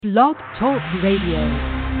Blog Talk Radio.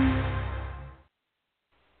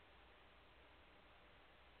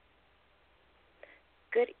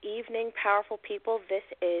 Good evening, powerful people. This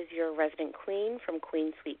is your resident queen from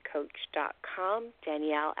QueenSuiteCOACH.com,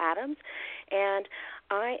 Danielle Adams, and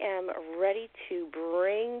I am ready to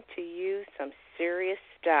bring to you some serious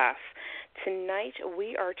stuff. Tonight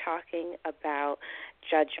we are talking about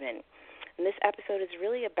judgment. And this episode is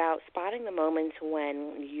really about spotting the moments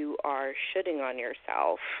when you are shoulding on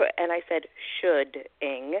yourself, and I said shoulding,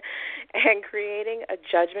 and creating a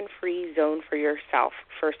judgment-free zone for yourself,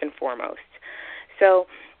 first and foremost. So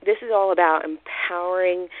this is all about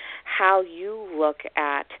empowering how you look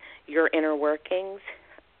at your inner workings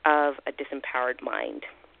of a disempowered mind.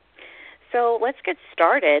 So let's get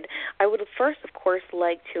started. I would first, of course,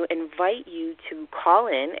 like to invite you to call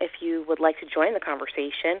in if you would like to join the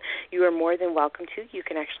conversation. You are more than welcome to. You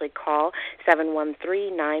can actually call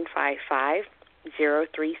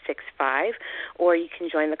 713-955-0365, or you can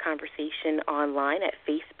join the conversation online at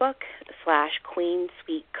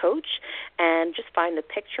Facebook/QueenSuiteCOACH and just find the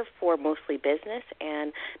picture for Mostly Business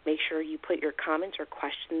and make sure you put your comments or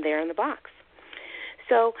question there in the box.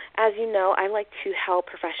 So, as you know, I like to help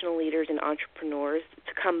professional leaders and entrepreneurs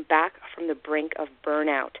to come back from the brink of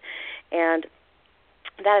burnout. And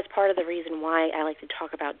that is part of the reason why I like to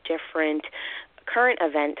talk about different current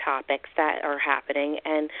event topics that are happening.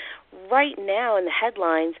 And right now in the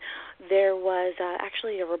headlines, there was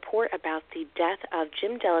actually a report about the death of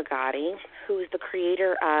Jim Delegati, who is the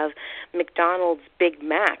creator of McDonald's Big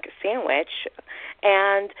Mac sandwich.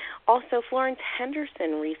 And also Florence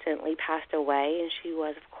Henderson recently passed away, and she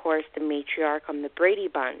was, of course, the matriarch on the Brady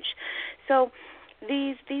Bunch. So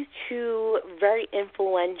these two very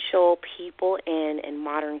influential people in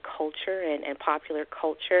modern culture and popular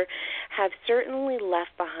culture have certainly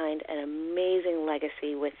left behind an amazing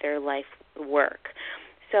legacy with their life work.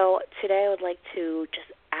 So today I would like to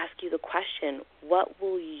just ask you the question, what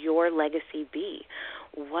will your legacy be?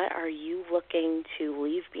 What are you looking to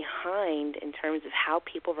leave behind in terms of how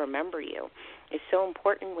people remember you? It's so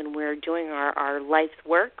important when we're doing our life's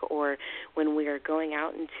work or when we are going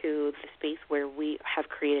out into the space where we have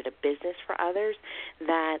created a business for others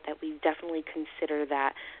that we definitely consider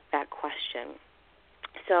that question.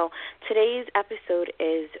 So today's episode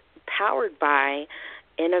is powered by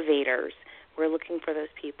innovators. We're looking for those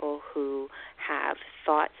people who have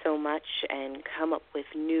thought so much and come up with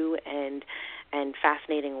new and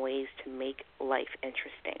fascinating ways to make life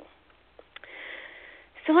interesting.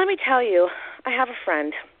 So let me tell you, I have a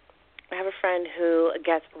friend. Who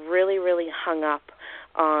gets really, really hung up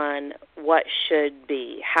on what should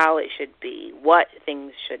be, how it should be, what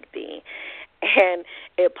things should be. And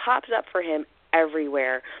it pops up for him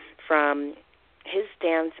everywhere, from his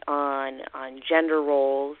stance on gender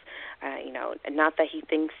roles, not that he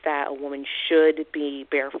thinks that a woman should be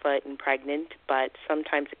barefoot and pregnant, but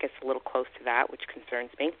sometimes it gets a little close to that, which concerns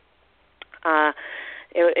me.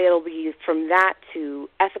 It'll be from that to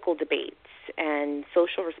ethical debates and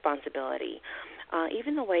social responsibility,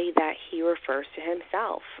 even the way that he refers to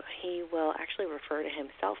himself. He will actually refer to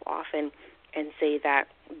himself often and say that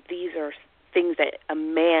these are things that a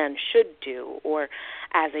man should do or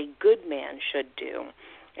as a good man should do.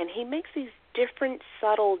 And he makes these different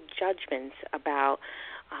subtle judgments about,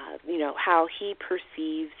 how he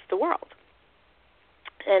perceives the world.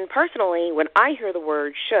 And personally, when I hear the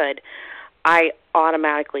word should, I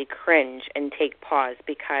automatically cringe and take pause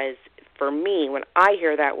because for me, when I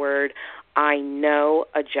hear that word, I know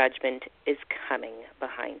a judgment is coming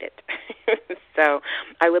behind it. So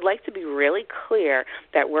I would like to be really clear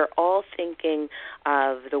that we're all thinking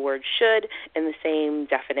of the word should in the same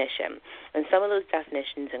definition. And some of those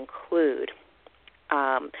definitions include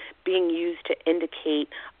being used to indicate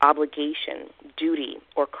obligation, duty,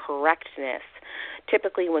 or correctness,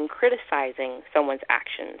 typically when criticizing someone's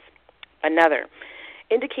actions. Another,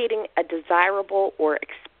 indicating a desirable or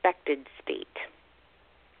expected state.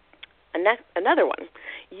 Another one,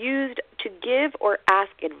 used to give or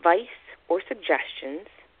ask advice or suggestions.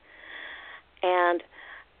 And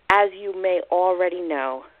as you may already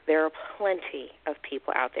know, there are plenty of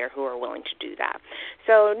people out there who are willing to do that.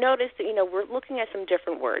 So notice that, we're looking at some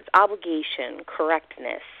different words: obligation,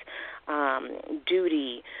 correctness,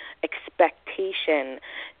 duty, expectation.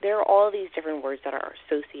 There are all these different words that are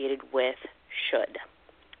associated with should.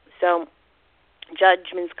 So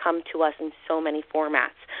judgments come to us in so many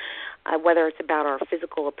formats, whether it's about our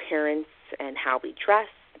physical appearance and how we dress,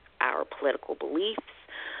 our political beliefs,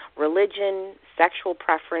 religion, sexual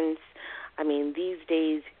preference. I mean, these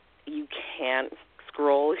days you can't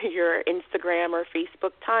scroll your Instagram or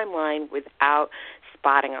Facebook timeline without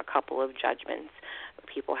spotting a couple of judgments.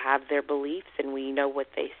 People have their beliefs, and we know what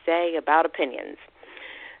they say about opinions.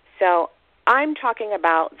 So I'm talking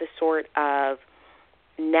about the sort of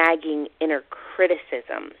nagging inner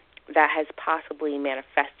criticism that has possibly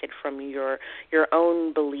manifested from your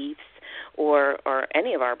own beliefs or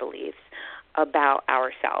any of our beliefs about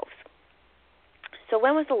ourselves. So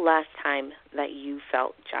when was the last time that you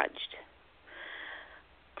felt judged?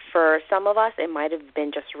 For some of us, it might have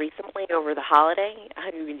been just recently over the holiday.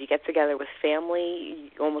 When you get together with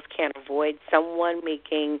family, you almost can't avoid someone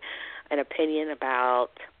making an opinion about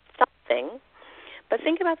something. But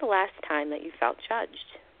think about the last time that you felt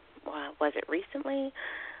judged. Was it recently?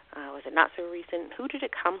 Was it not so recent? Who did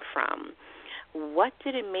it come from? What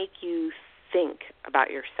did it make you think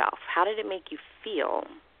about yourself? How did it make you feel?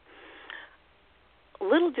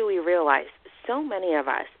 Little do we realize, so many of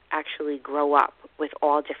us actually grow up with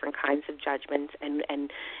all different kinds of judgments, and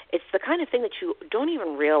it's the kind of thing that you don't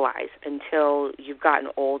even realize until you've gotten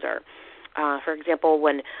older. For example,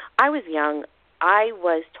 when I was young, I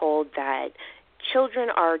was told that children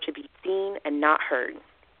are to be seen and not heard.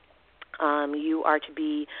 You are to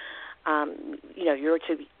be, you're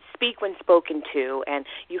to speak when spoken to, and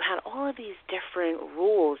you had all of these different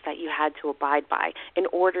rules that you had to abide by in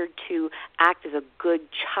order to act as a good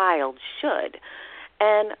child should.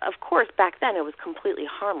 And, of course, back then it was completely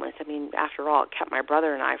harmless. I mean, after all, it kept my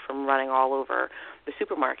brother and I from running all over the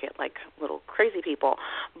supermarket like little crazy people.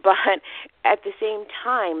 But at the same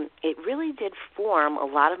time, it really did form a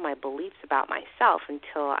lot of my beliefs about myself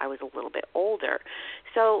until I was a little bit older.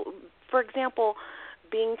 So, for example,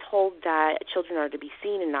 being told that children are to be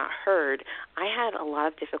seen and not heard, I had a lot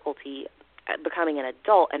of difficulty becoming an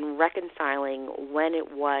adult and reconciling when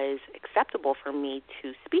it was acceptable for me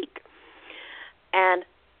to speak. And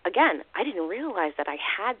again, I didn't realize that I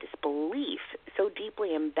had this belief so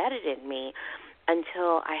deeply embedded in me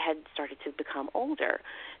until I had started to become older.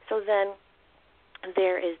 So then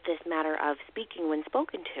there is this matter of speaking when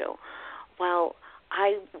spoken to. Well,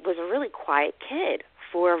 I was a really quiet kid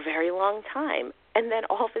for a very long time. And then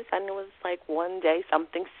all of a sudden it was like one day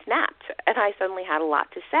something snapped, and I suddenly had a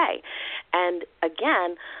lot to say. And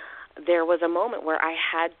again, there was a moment where I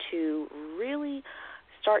had to really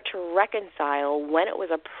start to reconcile when it was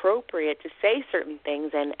appropriate to say certain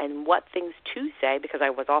things and what things to say, because I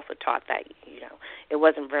was also taught that, it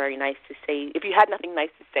wasn't very nice to say. If you had nothing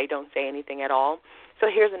nice to say, don't say anything at all. So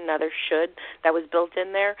here's another should that was built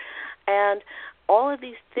in there. And all of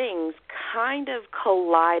these things kind of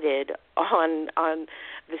collided on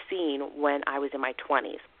the scene when I was in my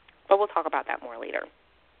 20s. But we'll talk about that more later.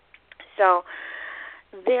 So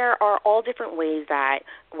there are all different ways that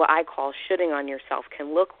what I call shitting on yourself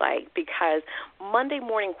can look like, because Monday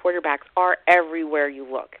morning quarterbacks are everywhere you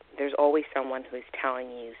look. There's always someone who is telling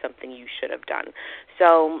you something you should have done.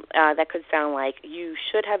 So that could sound like you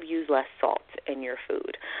should have used less salt in your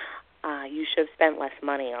food. You should have spent less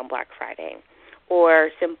money on Black Friday. Or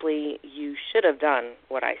simply, you should have done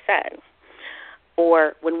what I said.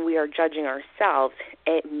 Or when we are judging ourselves,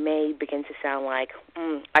 it may begin to sound like,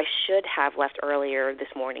 I should have left earlier this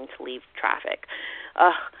morning to leave traffic.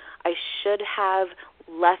 I should have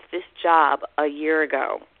left this job a year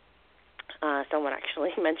ago. Someone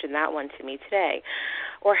actually mentioned that one to me today.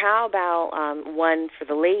 Or how about one for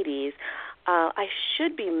the ladies? I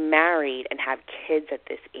should be married and have kids at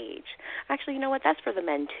this age. Actually, you know what? That's for the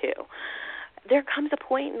men, too. There comes a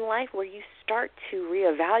point in life where you start to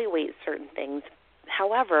reevaluate certain things.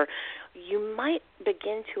 However, you might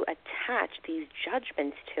begin to attach these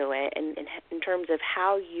judgments to it in terms of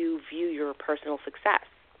how you view your personal success.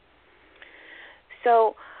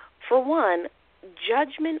 So, for one,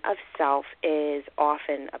 judgment of self is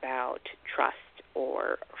often about trust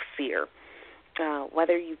or fear.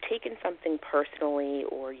 Whether you've taken something personally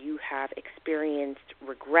or you have experienced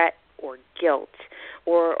regret or guilt,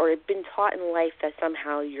 or been taught in life that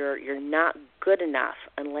somehow you're not good enough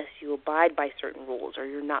unless you abide by certain rules, or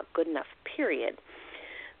you're not good enough, period.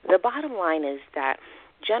 The bottom line is that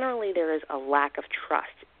generally there is a lack of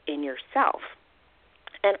trust in yourself,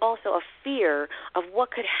 and also a fear of what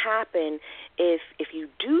could happen if you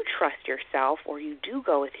do trust yourself or you do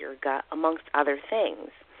go with your gut, amongst other things.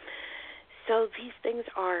 So these things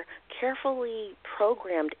are carefully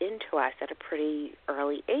programmed into us at a pretty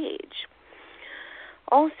early age.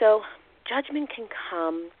 Also, judgment can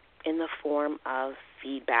come in the form of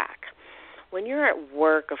feedback. When you're at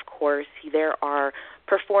work, of course, there are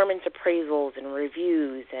performance appraisals and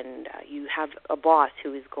reviews, and you have a boss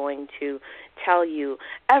who is going to tell you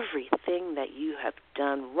everything that you have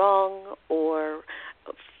done wrong, or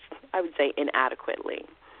I would say inadequately.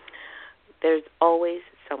 There's always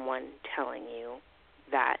someone telling you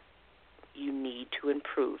that you need to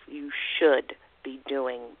improve. You should be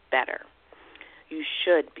doing better. You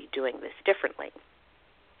should be doing this differently.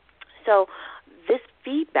 So this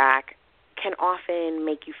feedback can often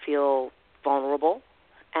make you feel vulnerable,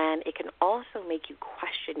 and it can also make you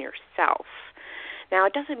question yourself. Now,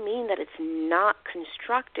 it doesn't mean that it's not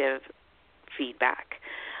constructive feedback.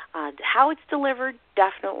 How it's delivered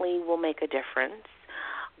definitely will make a difference,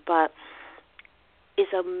 but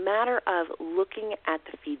it's a matter of looking at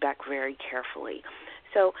the feedback very carefully.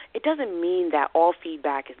 So it doesn't mean that all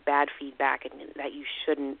feedback is bad feedback and that you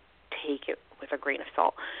shouldn't take it with a grain of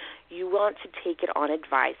salt. You want to take it on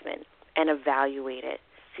advisement and evaluate it,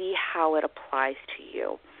 see how it applies to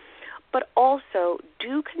you. But also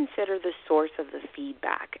do consider the source of the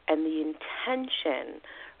feedback and the intention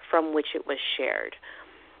from which it was shared.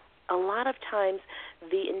 A lot of times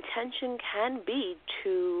the intention can be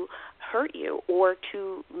to hurt you or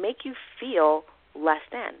to make you feel less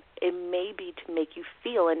than. It may be to make you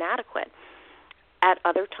feel inadequate. At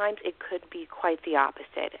other times, it could be quite the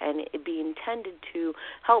opposite, and it be intended to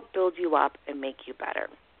help build you up and make you better.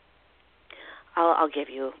 I'll give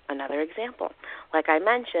you another example. Like I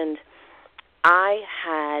mentioned, I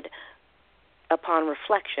had, upon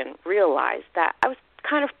reflection, realized that I was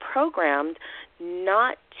kind of programmed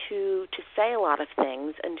not to say a lot of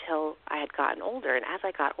things until I had gotten older. And as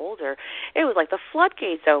I got older, it was like the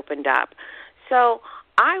floodgates opened up. So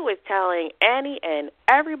I was telling any and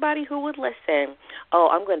everybody who would listen, oh,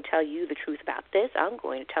 I'm going to tell you the truth about this. I'm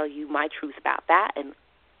going to tell you my truth about that, and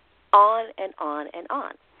on and on and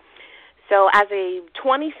on. So as a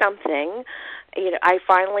 20-something, I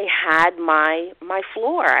finally had my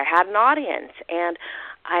floor. I had an audience, and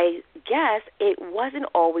I guess it wasn't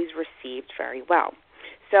always received very well.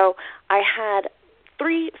 So I had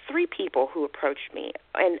three people who approached me,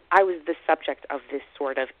 and I was the subject of this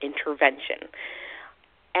sort of intervention.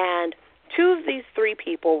 And two of these three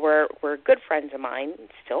people were good friends of mine,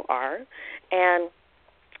 still are, and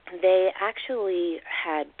they actually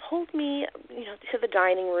had pulled me, to the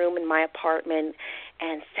dining room in my apartment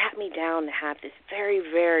and sat me down to have this very,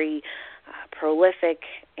 very prolific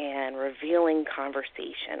and revealing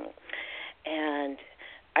conversation. And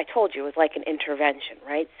I told you it was like an intervention,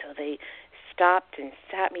 right? So they stopped and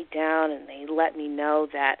sat me down, and they let me know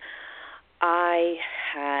that I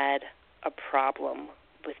had a problem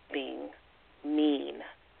with being mean,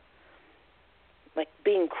 like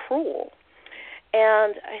being cruel.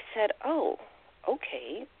 And I said, oh,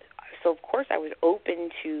 okay. So, of course, I was open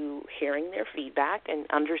to hearing their feedback and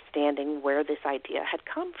understanding where this idea had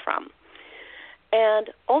come from. And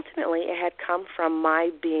ultimately, it had come from my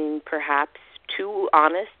being perhaps too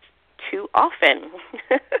honest too often.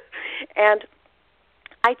 And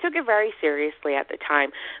I took it very seriously at the time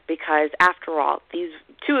because, after all,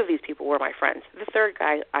 two of these people were my friends. The third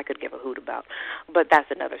guy I could give a hoot about, but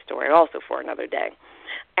that's another story, also for another day.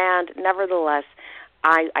 And nevertheless,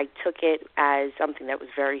 I took it as something that was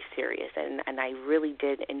very serious, and I really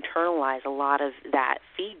did internalize a lot of that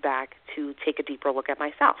feedback to take a deeper look at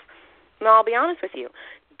myself. Now, I'll be honest with you.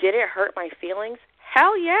 Did it hurt my feelings?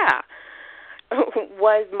 Hell yeah.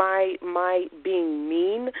 Was my being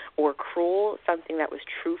mean or cruel something that was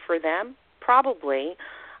true for them? Probably.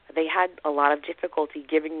 They had a lot of difficulty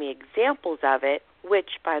giving me examples of it, which,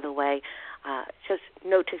 by the way, just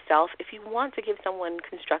note to self, if you want to give someone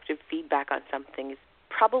constructive feedback on something, it's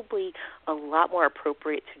probably a lot more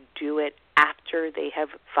appropriate to do it after they have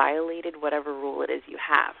violated whatever rule it is you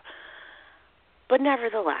have. But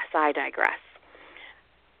nevertheless, I digress.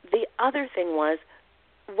 The other thing was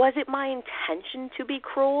it my intention to be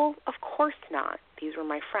cruel? Of course not. These were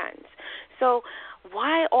my friends. So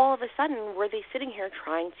why all of a sudden were they sitting here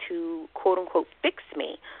trying to, quote-unquote, fix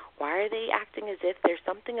me? Why are they acting as if there's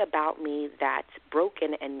something about me that's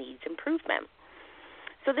broken and needs improvement?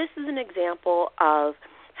 So this is an example of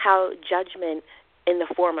how judgment in the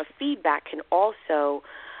form of feedback can also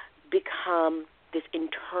become this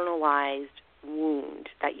internalized wound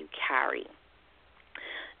that you carry.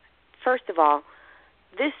 First of all,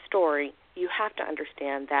 this story, you have to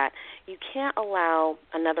understand that you can't allow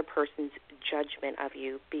another person's judgment of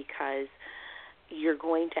you because you're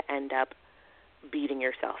going to end up beating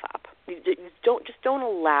yourself up. Don't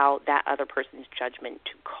allow that other person's judgment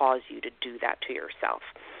to cause you to do that to yourself.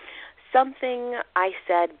 Something I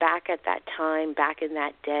said back at that time, back in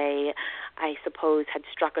that day, I suppose had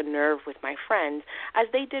struck a nerve with my friends, as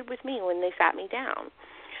they did with me when they sat me down.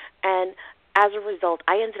 And as a result,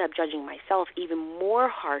 I ended up judging myself even more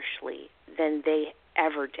harshly than they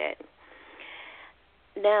ever did.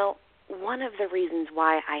 Now, one of the reasons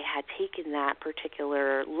why I had taken that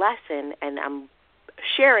particular lesson, and I'm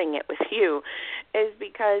sharing it with you, is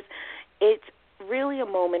because it's really a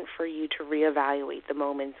moment for you to reevaluate the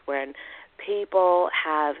moments when people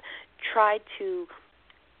have tried to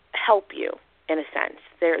help you, in a sense.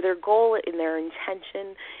 Their goal and their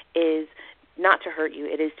intention is not to hurt you,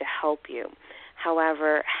 it is to help you.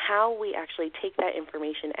 However, how we actually take that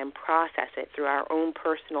information and process it through our own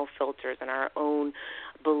personal filters and our own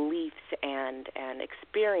beliefs and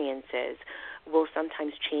experiences will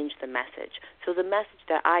sometimes change the message. So the message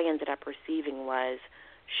that I ended up receiving was,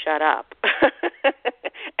 shut up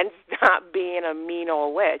and stop being a mean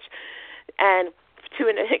old witch. And to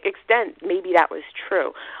an extent, maybe that was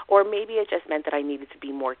true. Or maybe it just meant that I needed to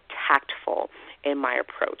be more tactful in my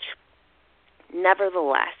approach.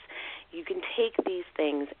 Nevertheless, you can take these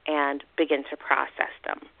things and begin to process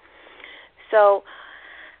them. So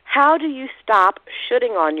how do you stop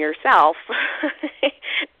shitting on yourself?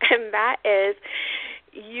 And that is,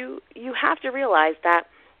 you have to realize that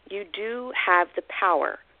you do have the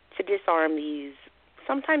power to disarm these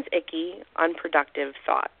sometimes icky, unproductive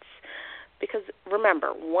thoughts. Because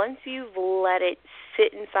remember, once you've let it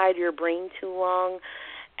sit inside your brain too long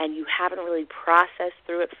and you haven't really processed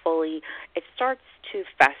through it fully, it starts to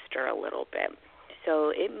fester a little bit.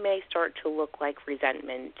 So it may start to look like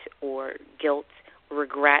resentment or guilt,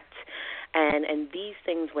 regret, and these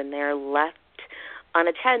things, when they're left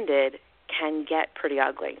unattended, can get pretty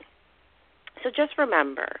ugly. So just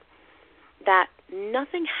remember that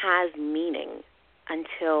nothing has meaning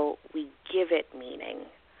until we give it meaning.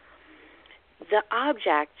 The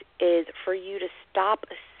object is for you to stop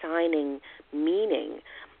assigning meaning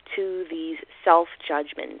to these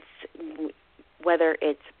self-judgments, whether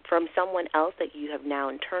it's from someone else that you have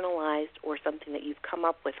now internalized or something that you've come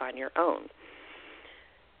up with on your own.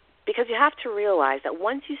 Because you have to realize that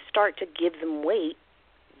once you start to give them weight,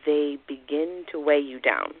 they begin to weigh you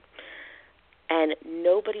down. And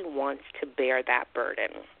nobody wants to bear that burden.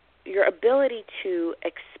 Your ability to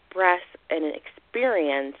express and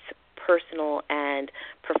experience personal and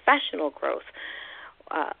professional growth,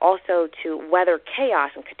 also to weather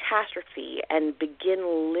chaos and catastrophe and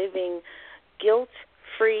begin living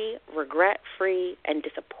guilt-free, regret-free, and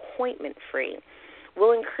disappointment-free,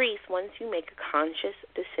 will increase once you make a conscious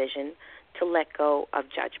decision to let go of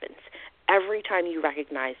judgments every time you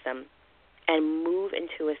recognize them and move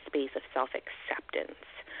into a space of self-acceptance.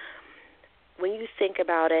 When you think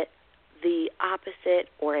about it, the opposite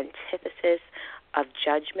or antithesis of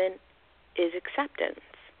judgment is acceptance.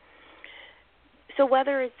 So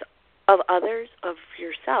whether it's of others, of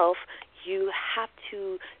yourself, you have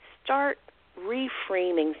to start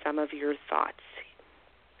reframing some of your thoughts.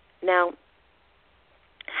 Now,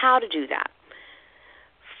 how to do that?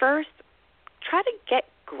 First, try to get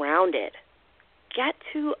grounded. Get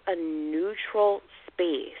to a neutral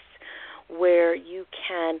space where you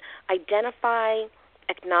can identify,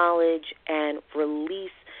 acknowledge, and release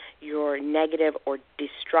your negative or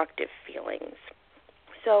destructive feelings.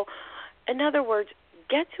 So, in other words,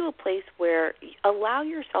 get to a place where you allow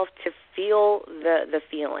yourself to feel the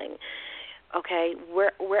feeling. Okay,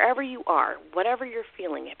 wherever you are, whatever you're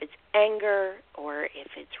feeling, if it's anger or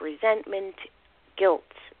if it's resentment, guilt,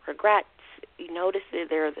 regrets, you notice that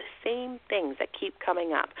they're the same things that keep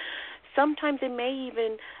coming up. Sometimes it may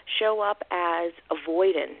even show up as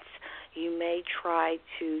avoidance. You may try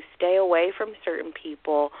to stay away from certain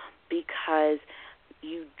people because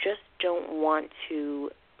you just don't want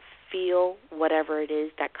to feel whatever it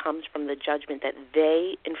is that comes from the judgment that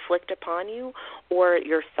they inflict upon you or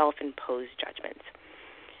your self-imposed judgments.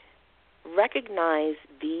 Recognize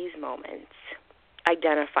these moments.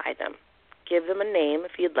 Identify them. Give them a name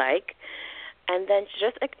if you'd like, and then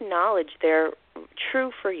just acknowledge they're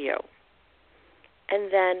true for you.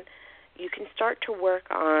 And then you can start to work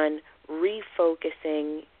on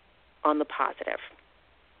refocusing on the positive.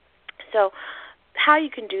 So how you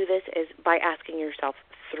can do this is by asking yourself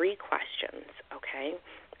 3 questions, okay?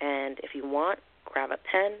 And if you want, grab a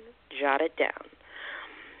pen, jot it down.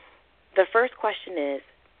 The first question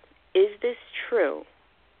is this true?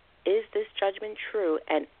 Is this judgment true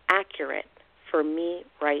and accurate for me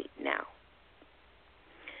right now?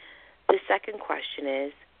 The second question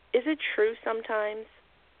is it true sometimes?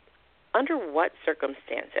 Under what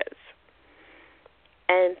circumstances?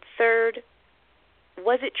 And third,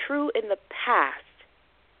 was it true in the past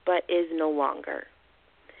but is no longer?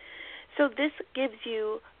 So this gives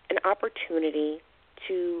you an opportunity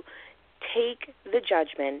to take the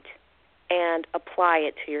judgment and apply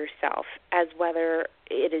it to yourself as whether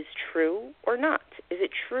it is true or not. Is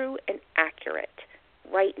it true and accurate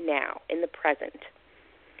right now in the present?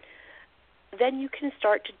 Then you can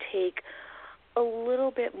start to take a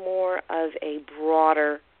little bit more of a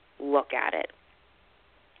broader look at it.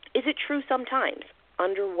 Is it true sometimes?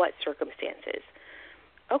 Under what circumstances?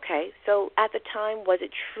 Okay, so at the time, was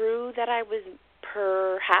it true that I was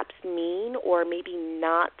perhaps mean or maybe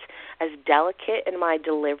not as delicate in my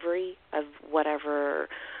delivery of whatever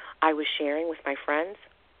I was sharing with my friends?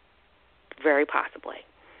 Very possibly.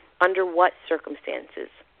 Under what circumstances?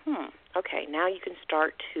 Okay, now you can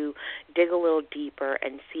start to dig a little deeper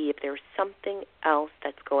and see if there's something else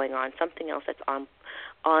that's going on, something else that's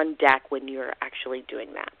on deck when you're actually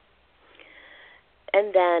doing that. And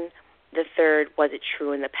then the third, was it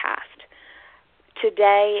true in the past?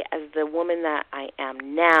 Today, as the woman that I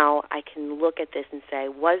am now, I can look at this and say,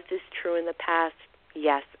 was this true in the past?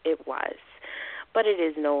 Yes, it was. But it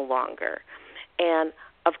is no longer. And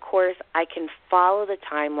of course, I can follow the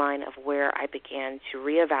timeline of where I began to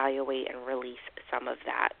reevaluate and release some of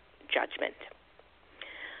that judgment.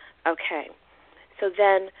 Okay, so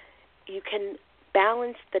then you can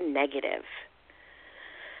balance the negative.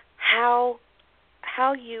 How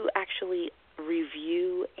you actually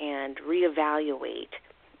review and reevaluate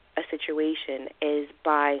a situation is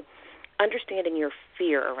by understanding your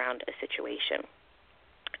fear around a situation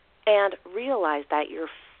and realize that your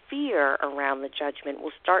fear around the judgment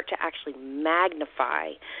will start to actually magnify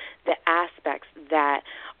the aspects that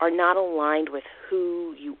are not aligned with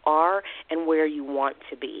who you are and where you want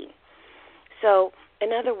to be. So,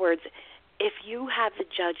 in other words, if you have the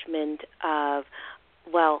judgment of,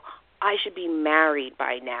 well, I should be married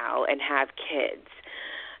by now and have kids,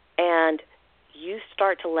 and you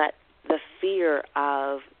start to let the fear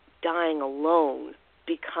of dying alone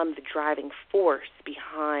become the driving force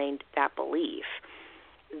behind that belief,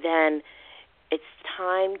 then it's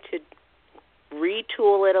time to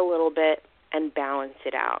retool it a little bit and balance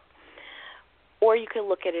it out. Or you can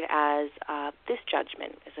look at it as this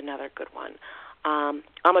judgment is another good one.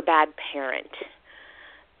 I'm a bad parent.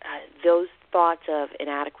 Those thoughts of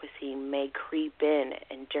inadequacy may creep in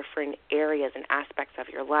different areas and aspects of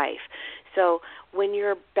your life. So when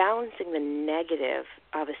you're balancing the negative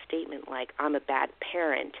of a statement like, I'm a bad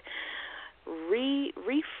parent,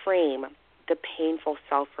 reframe the painful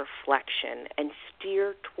self-reflection and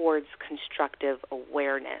steer towards constructive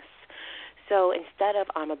awareness. So instead of,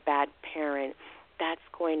 I'm a bad parent, that's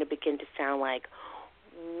going to begin to sound like,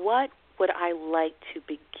 what would I like to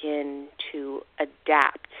begin to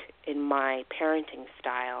adapt in my parenting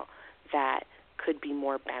style that could be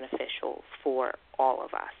more beneficial for all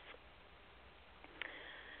of us?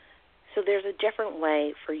 So there's a different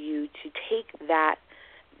way for you to take that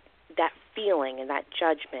feeling and that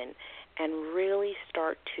judgment and really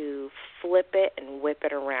start to flip it and whip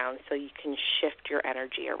it around so you can shift your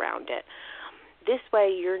energy around it. This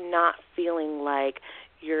way you're not feeling like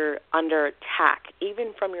you're under attack,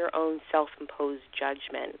 even from your own self-imposed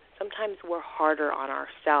judgment. Sometimes we're harder on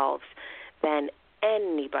ourselves than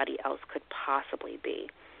anybody else could possibly be.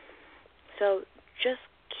 So just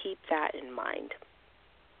keep that in mind.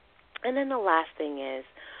 And then the last thing is,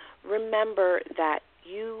 remember that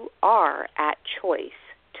you are at choice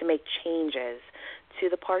to make changes to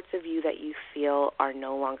the parts of you that you feel are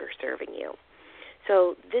no longer serving you.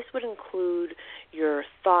 So this would include your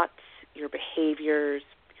thoughts, your behaviors,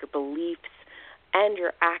 your beliefs, and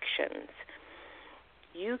your actions.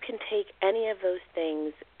 You can take any of those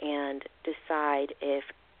things and decide if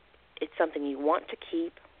it's something you want to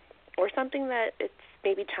keep or something that it's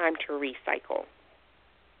maybe time to recycle.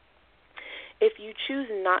 If you choose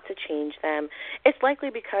not to change them, it's likely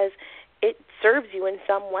because it serves you in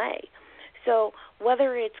some way. So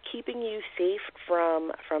whether it's keeping you safe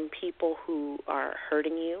from people who are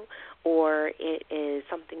hurting you, or it is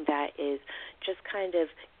something that is just kind of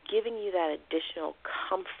giving you that additional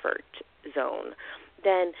comfort zone,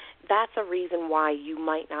 then that's a reason why you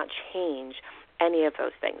might not change any of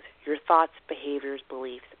those things, your thoughts, behaviors,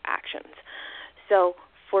 beliefs, actions. So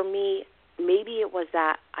for me, maybe it was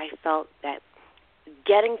that I felt that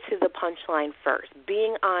getting to the punchline first,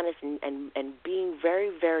 being honest and being very,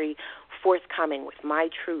 very forthcoming with my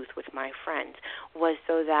truth with my friends was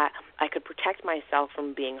so that I could protect myself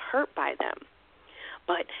from being hurt by them.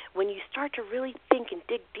 But when you start to really think and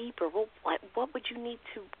dig deeper, well, what would you need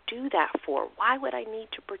to do that for? Why would I need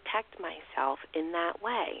to protect myself in that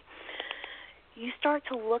way? You start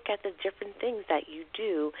to look at the different things that you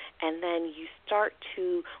do, and then you start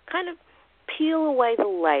to kind of peel away the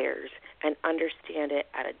layers and understand it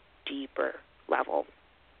at a deeper level.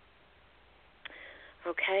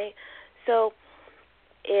 Okay? So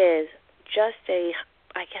is just a,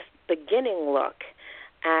 beginning look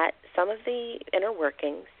at some of the inner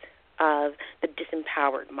workings of the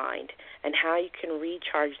disempowered mind and how you can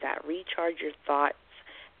recharge your thoughts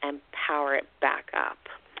and power it back up.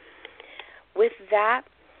 With that,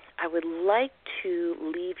 I would like to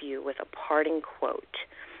leave you with a parting quote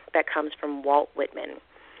that comes from Walt Whitman.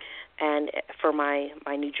 And for my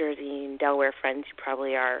New Jersey and Delaware friends, you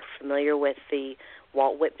probably are familiar with the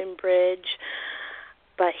Walt Whitman Bridge.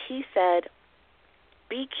 But he said,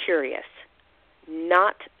 "Be curious,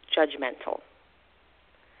 not judgmental."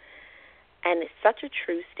 And it's such a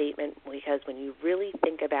true statement because when you really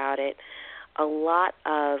think about it, a lot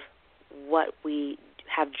of what we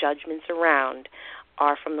have judgments around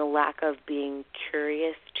are from the lack of being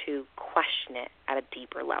curious to question it at a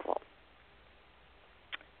deeper level.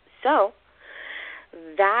 So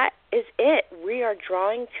that is it. We are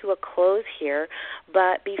drawing to a close here,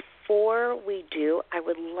 but before we do, I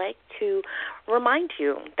would like to remind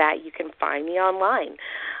you that you can find me online.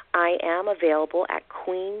 I am available at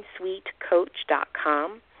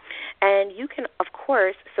QueenSuiteCOACH.com, and you can, of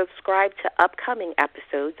course, subscribe to upcoming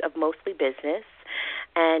episodes of Mostly Business,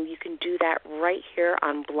 and you can do that right here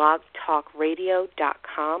on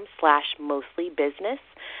blogtalkradio.com/mostlybusiness,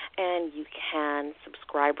 and you can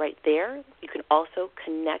subscribe right there. You can also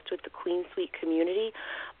connect with the Queen Suite community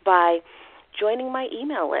by joining my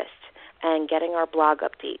email list and getting our blog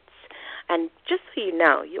updates. And just so you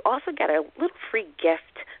know, you also get a little free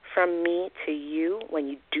gift from me to you when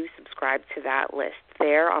you do subscribe to that list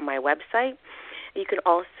there on my website. You can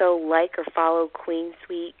also like or follow Queen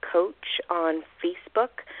Suite Coach on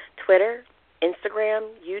Facebook, Twitter,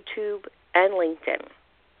 Instagram, YouTube, and LinkedIn.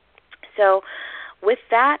 So with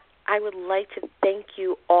that, I would like to thank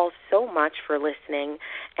you all so much for listening,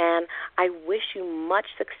 and I wish you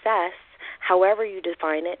much success, however you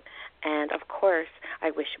define it, and of course,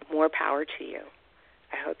 I wish more power to you.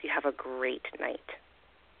 I hope you have a great night.